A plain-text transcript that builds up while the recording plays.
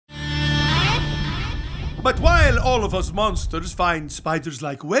But while all of us monsters find spiders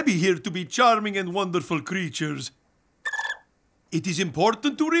like Webby here to be charming and wonderful creatures, it is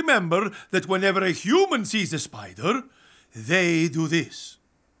important to remember that whenever a human sees a spider, they do this.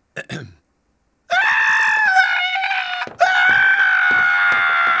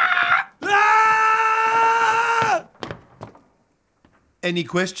 Any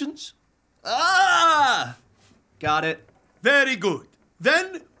questions? Ah! Got it. Very good.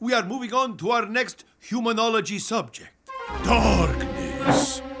 Then we are moving on to our next humanology subject,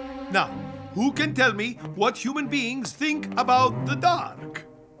 darkness. Now, who can tell me what human beings think about the dark?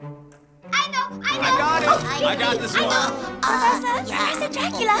 I know. I got it. I got this one. Professor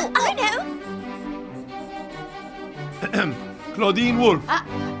Dracula, I know. Claudine Wolf.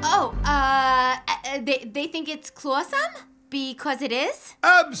 They think it's clawsome? Because it is?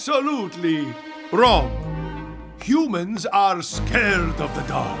 Absolutely wrong. Humans are scared of the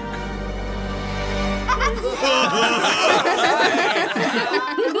dark.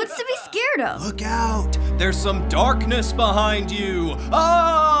 What's to be scared of? Look out! There's some darkness behind you!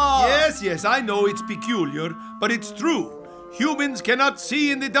 Ah! Yes, I know it's peculiar, but it's true. Humans cannot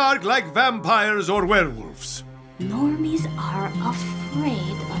see in the dark like vampires or werewolves. Normies are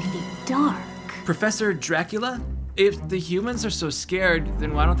afraid of the dark. Professor Dracula? If the humans are so scared,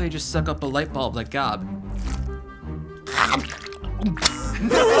 then why don't they just suck up a light bulb like Gob?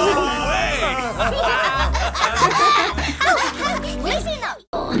 No way!